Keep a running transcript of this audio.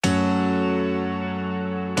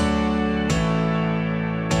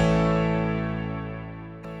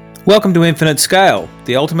Welcome to Infinite Scale,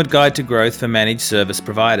 the ultimate guide to growth for managed service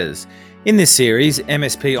providers. In this series,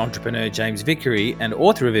 MSP entrepreneur James Vickery and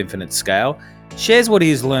author of Infinite Scale shares what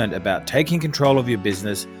he has learned about taking control of your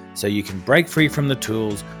business so you can break free from the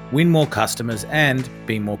tools, win more customers, and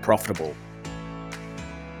be more profitable.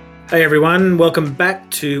 Hey everyone, welcome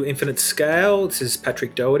back to Infinite Scale. This is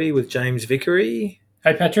Patrick Doherty with James Vickery.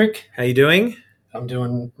 Hey Patrick. How you doing? I'm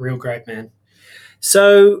doing real great, man.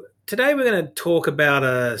 So today we're going to talk about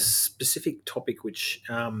a specific topic which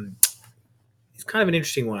is kind of an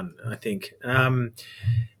interesting one, I think.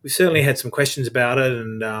 We certainly had some questions about it,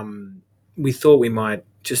 and we thought we might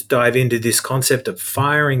just dive into this concept of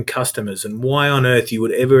firing customers and why on earth you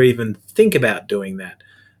would ever even think about doing that.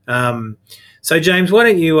 So James, why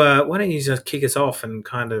don't you just kick us off and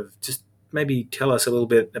kind of just maybe tell us a little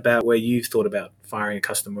bit about where you've thought about firing a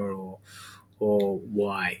customer or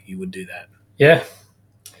why you would do that. Yeah.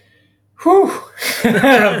 Whew.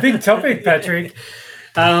 Big topic, Patrick.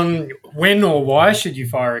 When or why should you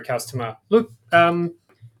fire a customer? Look,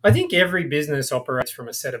 I think every business operates from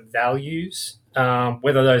a set of values,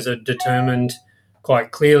 whether those are determined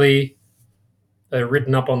quite clearly, they're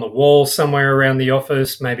written up on the wall somewhere around the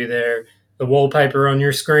office, maybe they're the wallpaper on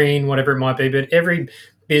your screen, whatever it might be. But every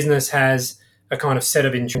business has a kind of set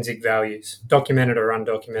of intrinsic values, documented or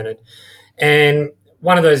undocumented. And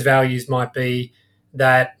one of those values might be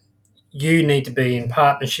that you need to be in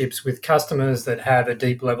partnerships with customers that have a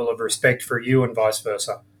deep level of respect for you and vice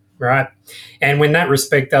versa, right? And when that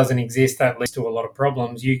respect doesn't exist, that leads to a lot of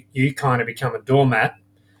problems. You kind of become a doormat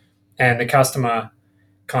and the customer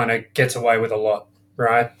kind of gets away with a lot,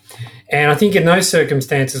 right? And I think in those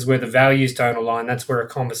circumstances where the values don't align, that's where a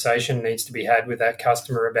conversation needs to be had with that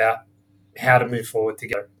customer about how to move forward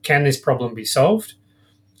together. Can this problem be solved?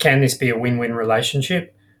 Can this be a win-win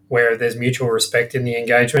relationship where there's mutual respect in the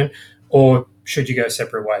engagement, or should you go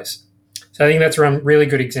separate ways? So I think that's a really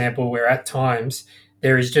good example where at times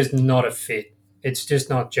there is just not a fit. It's just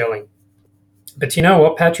not gelling. But you know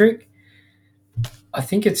what, Patrick? I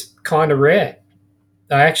think it's kind of rare.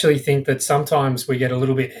 I actually think that sometimes we get a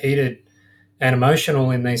little bit heated and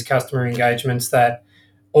emotional in these customer engagements that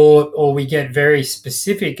or we get very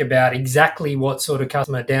specific about exactly what sort of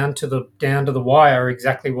customer down to the wire,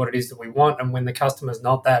 exactly what it is that we want. And when the customer's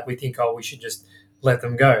not that, we think, we should just let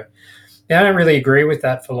them go. Now, I don't really agree with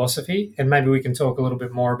that philosophy, and maybe we can talk a little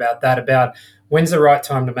bit more about that, about when's the right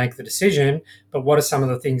time to make the decision, but what are some of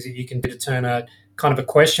the things that you can do to turn a kind of a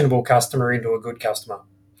questionable customer into a good customer?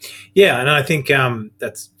 Yeah, and I think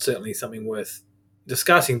that's certainly something worth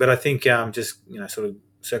discussing. But I think just sort of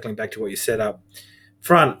circling back to what you said up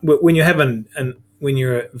front, when you have when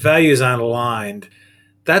your values aren't aligned,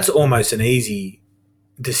 that's almost an easy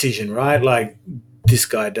decision, right? Like, this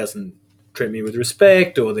guy doesn't treat me with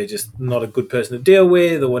respect, or they're just not a good person to deal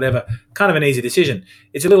with, or whatever. Kind of an easy decision.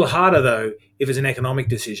 It's a little harder though if it's an economic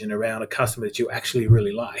decision around a customer that you actually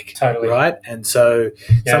really like. Totally. Right? And so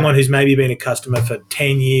someone who's maybe been a customer for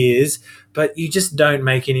 10 years, but you just don't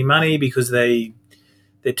make any money because they're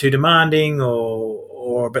too demanding,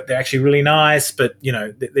 or but they're actually really nice, but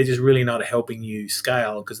they're just really not helping you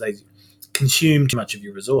scale because they consume too much of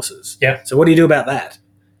your resources. Yeah. So what do you do about that?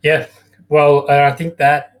 Yeah. Well, I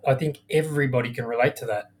think everybody can relate to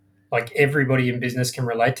that. Like, everybody in business can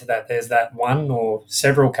relate to that. There's that one or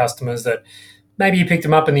several customers that maybe you picked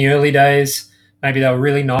them up in the early days. Maybe they were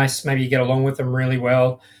really nice. Maybe you get along with them really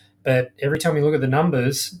well. But every time you look at the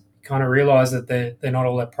numbers, you kind of realize that they're not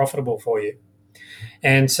all that profitable for you.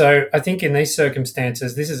 And so I think in these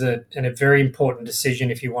circumstances, this is a very important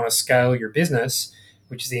decision if you want to scale your business,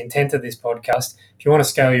 which is the intent of this podcast. If you want to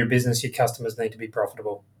scale your business, your customers need to be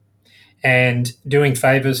profitable. And doing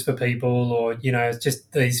favors for people, or, it's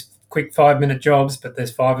just these quick 5-minute jobs, but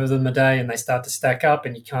there's 5 of them a day and they start to stack up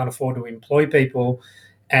and you can't afford to employ people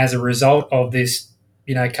as a result of this,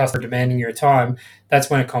 customer demanding your time,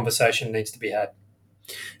 that's when a conversation needs to be had.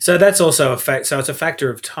 So that's also a fact. So it's a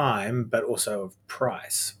factor of time, but also of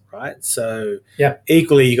price, right? So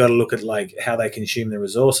equally, you got to look at like how they consume the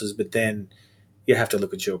resources, but then you have to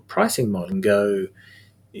look at your pricing model and go,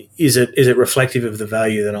 is it reflective of the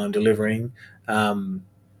value that I'm delivering?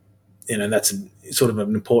 That's sort of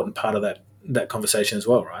an important part of that conversation as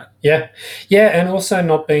well, right? Yeah, and also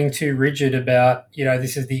not being too rigid about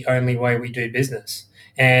this is the only way we do business.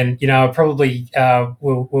 And probably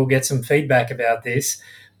we'll get some feedback about this,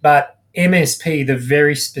 but MSP, the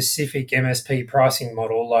very specific MSP pricing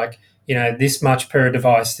model, like this much per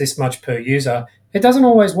device, this much per user, it doesn't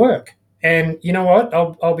always work. And you know what?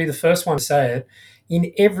 I'll be the first one to say it.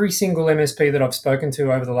 In every single MSP that I've spoken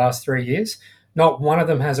to over the last 3 years, not one of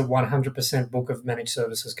them has a 100% book of managed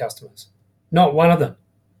services customers. Not one of them.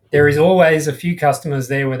 there is always a few customers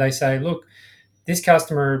there where they say, look, this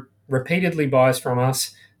customer repeatedly buys from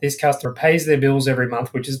us. This customer pays their bills every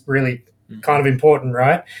month, which is really kind of important,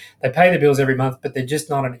 right? They pay their bills every month, but they're just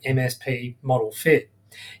not an MSP model fit.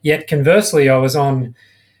 Yet conversely,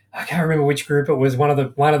 I can't remember which group it was, one of the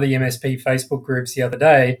MSP Facebook groups the other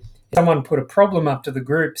day. Someone put a problem up to the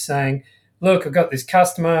group saying, look, I've got this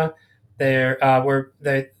customer.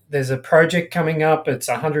 There's a project coming up. It's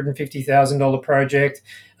a $150,000 project,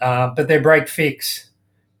 but they're break fix.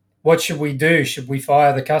 What should we do? Should we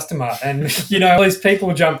fire the customer? And, all these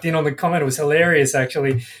people jumped in on the comment. It was hilarious,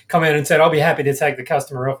 actually. Commented and said, I'll be happy to take the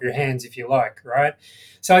customer off your hands if you like, right?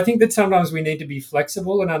 So I think that sometimes we need to be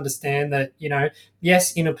flexible and understand that,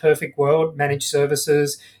 yes, in a perfect world, managed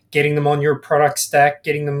services, getting them on your product stack,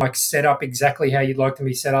 getting them set up exactly how you'd like them to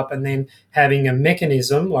be set up, and then having a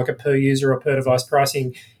mechanism like a per user or per device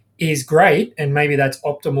pricing is great, and maybe that's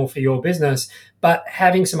optimal for your business. But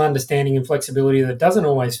having some understanding and flexibility that doesn't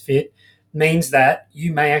always fit means that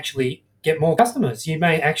you may actually get more customers. You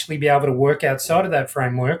may actually be able to work outside of that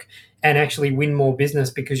framework and actually win more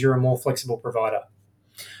business because you're a more flexible provider.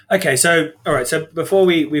 Okay, so all right, so before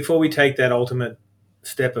we take that ultimate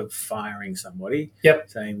step of firing somebody,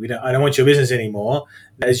 saying I don't want your business anymore,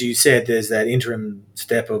 as you said, there's that interim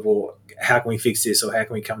step of, or how can we fix this, or how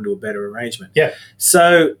can we come to a better arrangement? Yeah.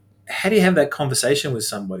 So how do you have that conversation with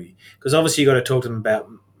somebody? Because obviously you got to talk to them about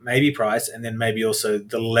maybe price, and then maybe also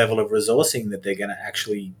the level of resourcing that they're going to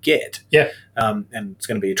actually get. Yeah. And it's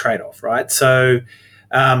going to be a trade-off, right? So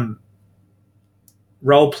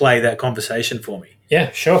role play that conversation for me.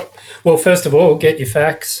 Yeah, sure. Well, first of all, get your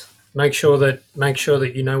facts. Make sure that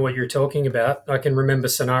you know what you're talking about. I can remember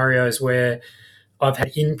scenarios where I've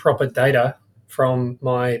had improper data from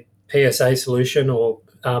my PSA solution or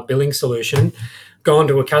billing solution, gone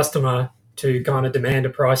to a customer to kind of demand a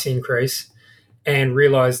price increase, and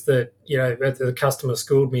realized that the customer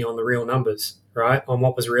schooled me on the real numbers, right, on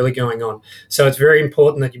what was really going on. So it's very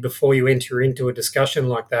important that before you enter into a discussion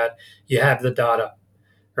like that, you have the data.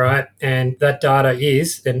 Right. And that data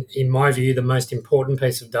is, and in my view, the most important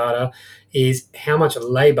piece of data is how much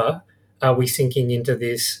labor are we sinking into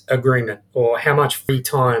this agreement, or how much free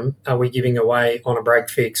time are we giving away on a break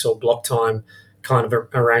fix or block time kind of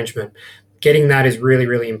arrangement. Getting that is really,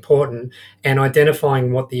 really important, and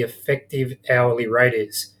identifying what the effective hourly rate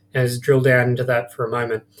is. And let's drill down into that for a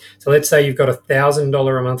moment. So let's say you've got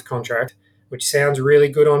 $1,000 a month contract, which sounds really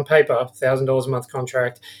good on paper, $1,000 a month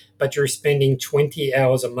contract, but you're spending 20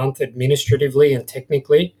 hours a month administratively and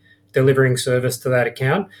technically delivering service to that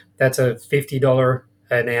account. That's a $50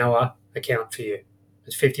 an hour account for you.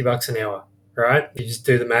 It's $50 an hour, right? You just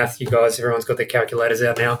do the math, you guys. Everyone's got their calculators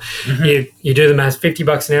out now. Mm-hmm. You do the math.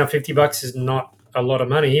 $50 an hour. $50 is not a lot of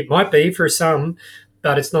money. It might be for some,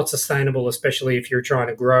 but it's not sustainable, especially if you're trying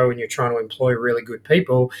to grow and you're trying to employ really good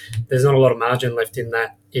people. There's not a lot of margin left in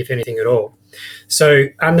that, if anything at all. So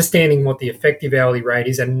understanding what the effective hourly rate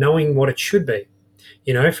is and knowing what it should be.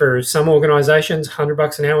 For some organizations,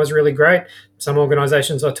 $100 an hour is really great. Some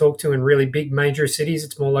organizations I talk to in really big major cities,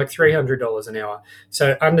 it's more like $300 an hour.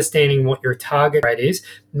 So understanding what your target rate is,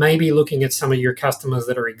 maybe looking at some of your customers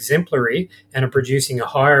that are exemplary and are producing a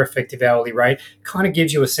higher effective hourly rate, kind of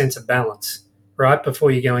gives you a sense of balance, right,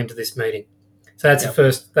 before you go into this meeting. So that's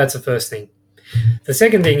the first thing. The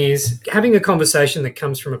second thing is having a conversation that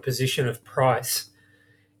comes from a position of price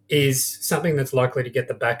is something that's likely to get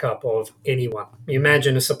the backup of anyone. You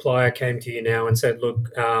imagine a supplier came to you now and said, look,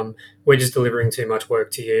 we're just delivering too much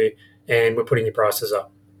work to you and we're putting your prices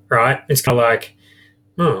up, right? It's kind of like,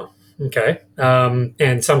 oh, okay.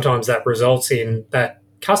 And sometimes that results in that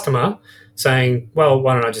customer saying, well,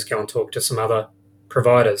 why don't I just go and talk to some other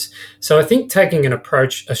providers? So I think taking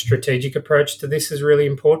a strategic approach to this is really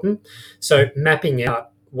important. So mapping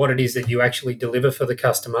out what it is that you actually deliver for the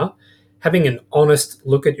customer, having an honest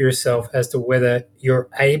look at yourself as to whether you're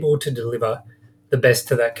able to deliver the best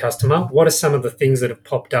to that customer. What are some of the things that have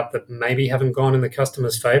popped up that maybe haven't gone in the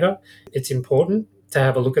customer's favor? It's important to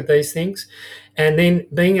have a look at these things. And then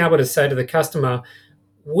being able to say to the customer,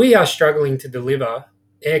 we are struggling to deliver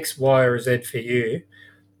X, Y, or Z for you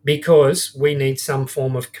because we need some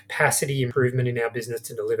form of capacity improvement in our business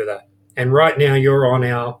to deliver that. And right now you're on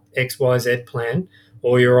our XYZ plan,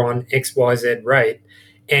 or you're on XYZ rate.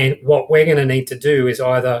 And what we're going to need to do is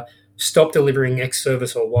either stop delivering X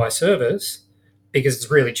service or Y service because it's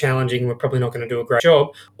really challenging, we're probably not going to do a great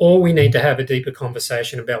job, or we need to have a deeper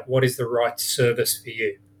conversation about what is the right service for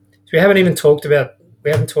you. So we haven't talked about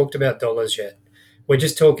dollars yet. We're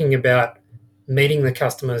just talking about meeting the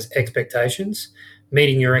customer's expectations,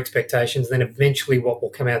 meeting your expectations, then eventually what will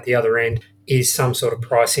come out the other end is some sort of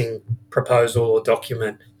pricing proposal or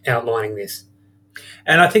document outlining this.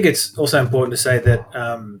 And I think it's also important to say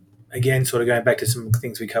that, again, sort of going back to some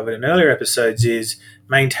things we covered in earlier episodes, is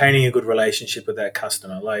maintaining a good relationship with that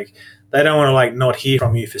customer. Like, they don't want to like not hear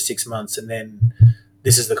from you for 6 months and then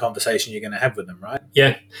this is the conversation you're going to have with them, right?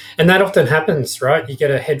 Yeah, and that often happens, right? You get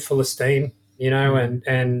a head full of steam, and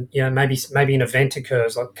maybe an event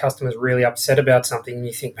occurs, like customers really upset about something, and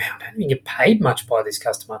you think, man, I don't even get paid much by this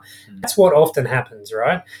customer. That's what often happens,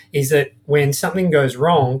 right? Is that when something goes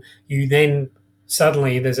wrong, you then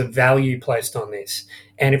suddenly there's a value placed on this,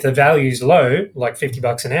 and if the value is low, like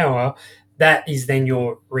 $50 an hour, that is then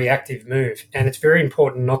your reactive move, and it's very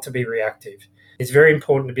important not to be reactive. It's very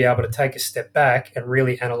important to be able to take a step back and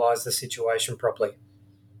really analyze the situation properly.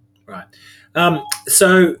 Right.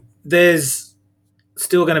 So there's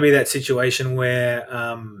still going to be that situation where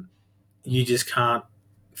you just can't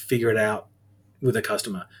figure it out with a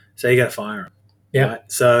customer. So you got to fire them. Yeah.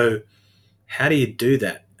 Right? So how do you do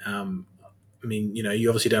that? I mean, you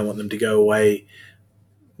obviously don't want them to go away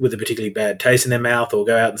with a particularly bad taste in their mouth or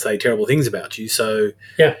go out and say terrible things about you. So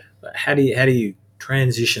yeah, how do you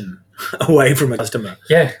transition away from a customer?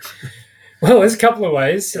 Yeah. Well, there's a couple of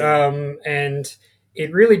ways, and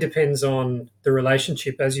it really depends on the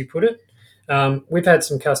relationship, as you put it. We've had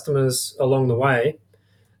some customers along the way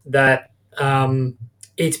that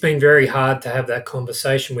it's been very hard to have that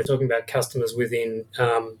conversation. We're talking about customers within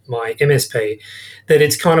my MSP, that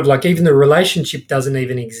it's kind of like even the relationship doesn't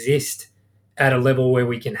even exist at a level where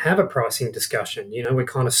we can have a pricing discussion. We're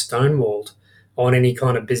kind of stonewalled on any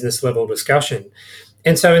kind of business level discussion.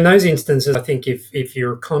 And so in those instances, I think if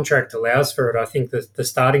your contract allows for it, I think that the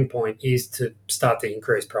starting point is to start to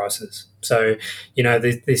increase prices. So,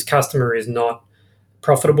 this customer is not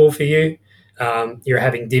profitable for you. You're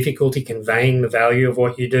having difficulty conveying the value of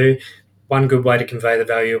what you do. One good way to convey the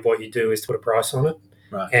value of what you do is to put a price on it,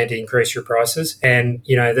 right, and to increase your prices. And,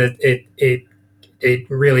 that it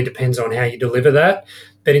really depends on how you deliver that.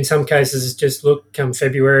 But in some cases, it's just, look, come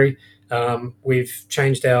February, we've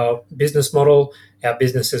changed our business model. Our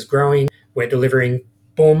business is growing. We're delivering,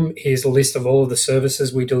 boom, here's a list of all of the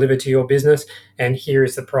services we deliver to your business, and here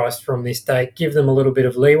is the price from this date. Give them a little bit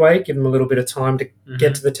of leeway, give them a little bit of time to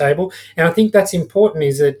get to the table. And I think that's important,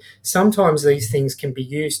 is that sometimes these things can be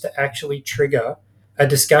used to actually trigger a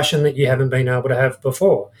discussion that you haven't been able to have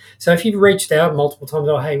before. So if you've reached out multiple times,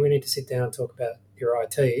 oh, hey, we need to sit down and talk about your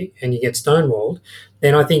IT, and you get stonewalled,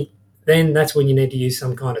 then I think then that's when you need to use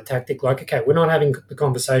some kind of tactic like, okay, we're not having the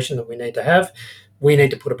conversation that we need to have. We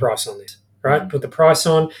need to put a price on this, right? Put the price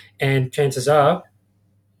on, and chances are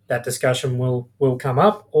that discussion will come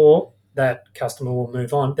up, or that customer will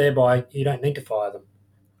move on. Thereby, you don't need to fire them.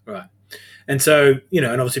 Right. And so, and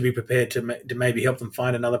obviously be prepared to maybe help them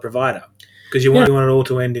find another provider, because you want it all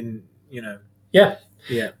to end in, Yeah.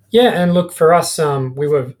 Yeah. Yeah, and look, for us, we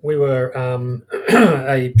were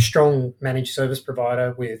a strong managed service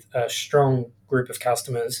provider with a strong group of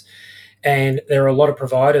customers, and there are a lot of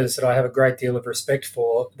providers that I have a great deal of respect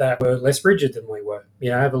for that were less rigid than we were.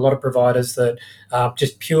 I have a lot of providers that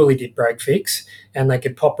just purely did break fix, and they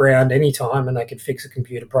could pop around anytime and they could fix a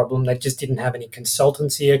computer problem. They just didn't have any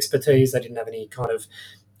consultancy expertise. They didn't have any kind of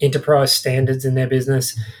enterprise standards in their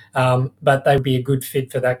business, but they would be a good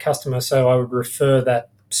fit for that customer. So I would refer that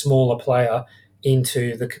smaller player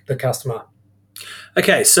into the customer.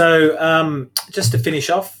 Okay, so just to finish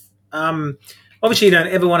off, obviously you don't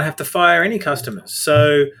ever want to have to fire any customers.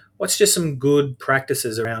 So what's just some good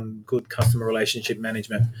practices around good customer relationship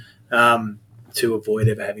management to avoid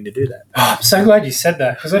ever having to do that? Oh, I'm so glad you said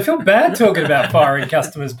that, because I feel bad talking about firing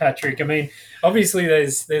customers, Patrick. I mean, obviously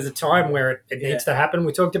there's a time where it needs to happen.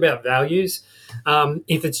 We talked about values.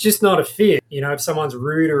 If it's just not a fit, if someone's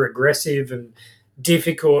rude or aggressive and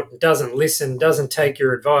difficult, doesn't listen, doesn't take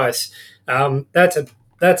your advice, that's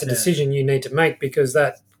a decision you need to make, because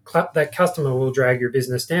that customer will drag your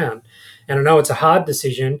business down. And I know it's a hard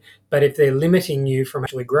decision, but if they're limiting you from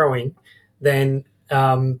actually growing, then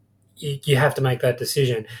you have to make that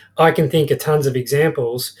decision. I can think of tons of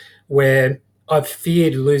examples where I've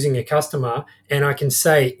feared losing a customer, and I can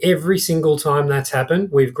say every single time that's happened,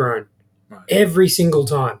 we've grown. Right. Every single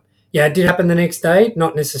time. Yeah, it did happen the next day,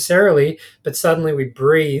 not necessarily, but suddenly we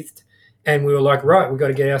breathed and we were like, right, we've got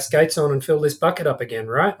to get our skates on and fill this bucket up again,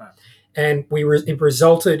 right? And it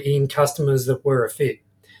resulted in customers that were a fit.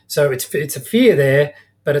 So it's a fear there,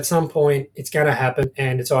 but at some point it's going to happen,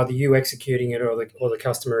 and it's either you executing it or the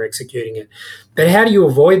customer executing it. But how do you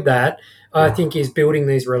avoid that? I think is building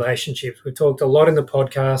these relationships. We've talked a lot in the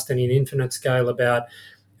podcast and in Infinite Scale about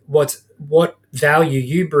what value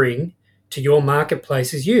you bring to your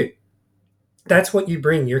marketplace is you. That's what you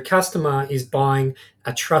bring. Your customer is buying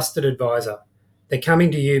a trusted advisor. They're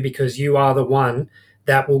coming to you because you are the one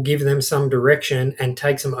that will give them some direction and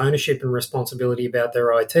take some ownership and responsibility about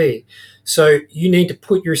their IT. So you need to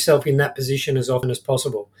put yourself in that position as often as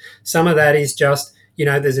possible. Some of that is just,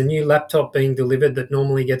 there's a new laptop being delivered that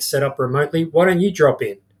normally gets set up remotely. Why don't you drop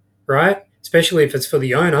in, right? Especially if it's for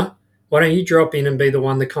the owner. Why don't you drop in and be the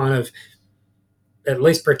one that kind of at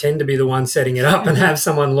least pretend to be the one setting it up and have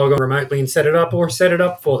someone log on remotely and set it up, or set it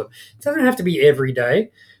up for them. It doesn't have to be every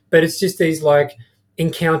day, but it's just these like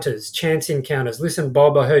encounters, chance encounters. Listen,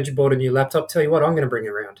 Bob, I heard you bought a new laptop. Tell you what, I'm going to bring it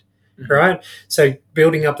around, right? So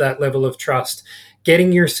building up that level of trust,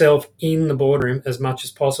 getting yourself in the boardroom as much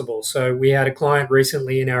as possible. So we had a client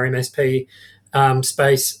recently in our MSP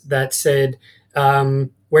space that said,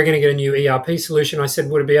 we're going to get a new ERP solution. I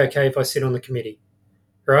said, would it be okay if I sit on the committee?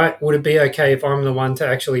 Right? Would it be okay if I'm the one to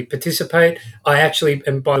actually participate?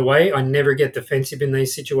 And by the way, I never get defensive in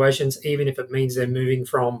these situations, even if it means they're moving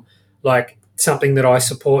from like something that I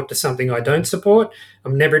support to something I don't support.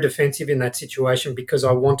 I'm never defensive in that situation because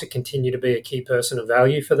I want to continue to be a key person of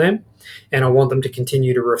value for them, and I want them to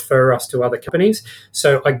continue to refer us to other companies.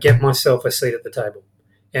 So I get myself a seat at the table,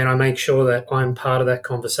 and I make sure that I'm part of that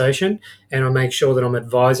conversation, and I make sure that I'm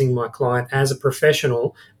advising my client as a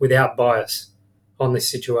professional without bias on this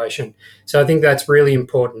situation. So I think that's really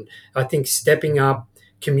important. I think stepping up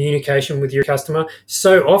communication with your customer.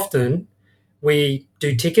 So often we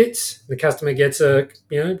do tickets. The customer gets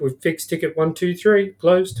we've fixed ticket 1, 2, 3,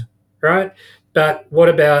 closed, right? But what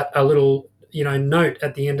about a little, note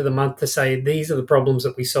at the end of the month to say, these are the problems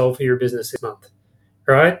that we solve for your business this month,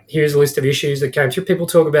 right? Here's a list of issues that came through. People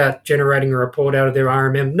talk about generating a report out of their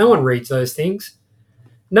RMM. No one reads those things.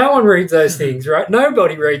 No one reads those things, right?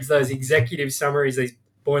 Nobody reads those executive summaries, these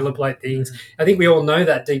boilerplate things. I think we all know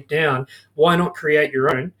that deep down. Why not create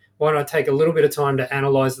your own? Why not take a little bit of time to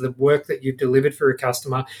analyze the work that you've delivered for a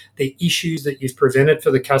customer, the issues that you've presented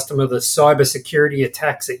for the customer, the cybersecurity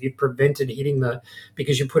attacks that you've prevented hitting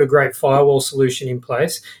because you put a great firewall solution in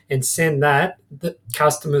place, and send that. The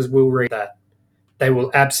customers will read that. They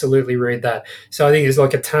will absolutely read that. So I think there's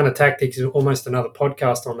like a ton of tactics, almost another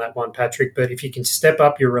podcast on that one, Patrick. But if you can step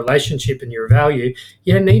up your relationship and your value,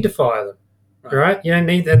 you don't need to fire them, right? You don't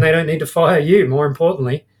need, and they don't need to fire you, more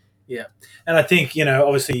importantly. Yeah. And I think,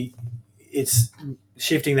 obviously it's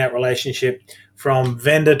shifting that relationship from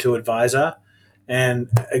vendor to advisor.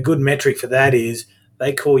 And a good metric for that is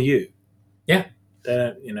they call you. Yeah. They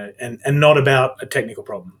don't, and not about a technical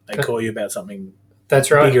problem. They call you about something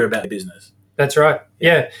bigger about the business. That's right.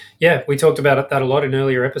 Yeah. We talked about that a lot in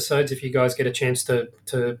earlier episodes. If you guys get a chance to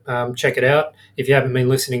check it out, if you haven't been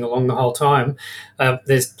listening along the whole time,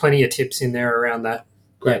 there's plenty of tips in there around that.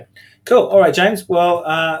 Great. Cool. All right, James.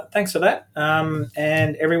 Well, thanks for that.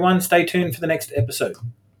 And everyone, stay tuned for the next episode.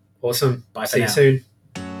 Awesome. Bye. See you soon.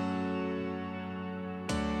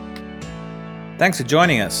 Thanks for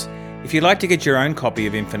joining us. If you'd like to get your own copy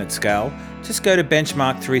of Infinite Scale, just go to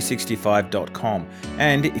benchmark365.com.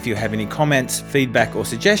 And if you have any comments, feedback, or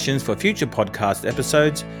suggestions for future podcast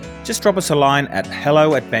episodes, just drop us a line at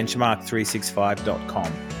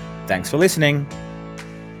hello@benchmark365.com. Thanks for listening.